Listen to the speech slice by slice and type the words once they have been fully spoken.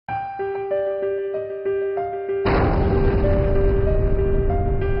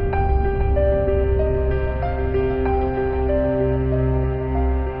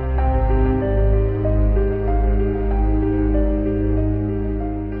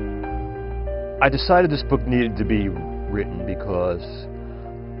I decided this book needed to be written because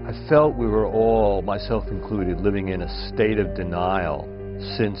I felt we were all, myself included, living in a state of denial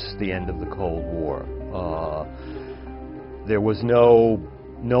since the end of the Cold War. There was no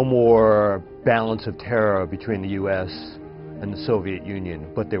more balance of terror between the U.S. and the Soviet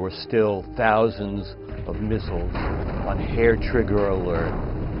Union, but there were still thousands of missiles on hair-trigger alert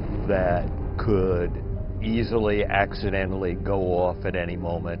that could easily, accidentally go off at any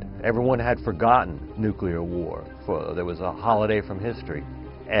moment. Everyone had forgotten nuclear war. There was a holiday from history.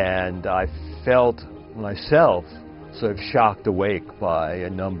 And I felt myself sort of shocked awake by a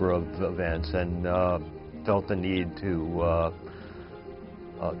number of events and felt the need to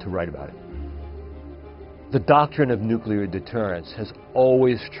write about it. The doctrine of nuclear deterrence has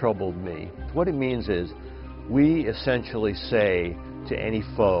always troubled me. What it means is we essentially say to any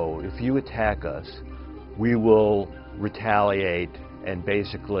foe, if you attack us, we will retaliate and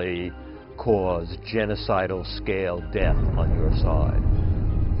basically cause genocidal scale death on your side.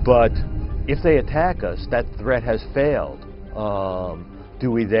 But if they attack us, that threat has failed.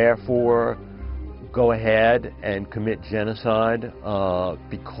 Do we therefore go ahead and commit genocide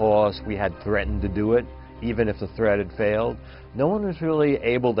because we had threatened to do it, even if the threat had failed? No one was really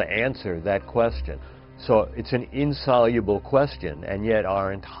able to answer that question. So it's an insoluble question, and yet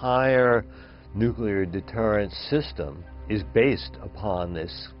our entire nuclear deterrence system is based upon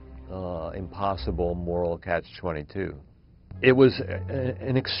this impossible moral catch-22. It was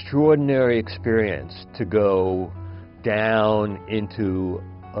an extraordinary experience to go down into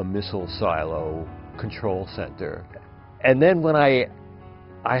a missile silo control center. And then when I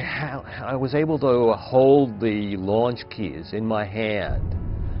was able to hold the launch keys in my hand,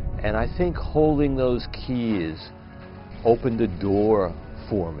 and I think holding those keys opened a door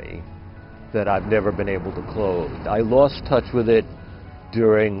for me that I've never been able to close. I lost touch with it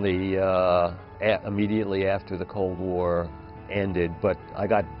during the immediately after the Cold War ended, but I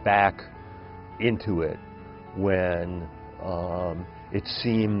got back into it when it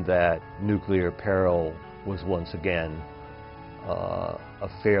seemed that nuclear peril was once again a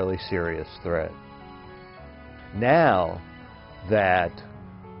fairly serious threat. Now that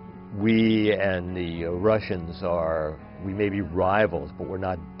we and the Russians we may be rivals, but we're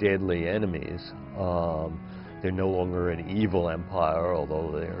not deadly enemies. They're no longer an evil empire,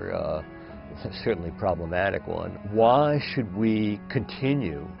 although they're certainly a problematic one. Why should we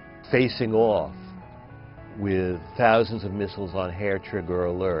continue facing off with thousands of missiles on hair-trigger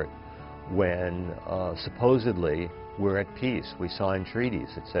alert when supposedly we're at peace, we signed treaties,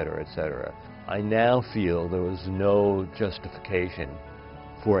 etc., etc.? I now feel there was no justification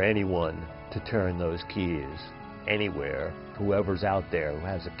for anyone to turn those keys anywhere. Whoever's out there who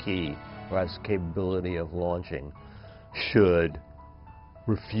has a key or has the capability of launching should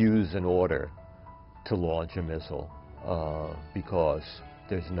refuse an order to launch a missile because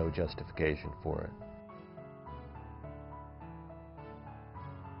there's no justification for it.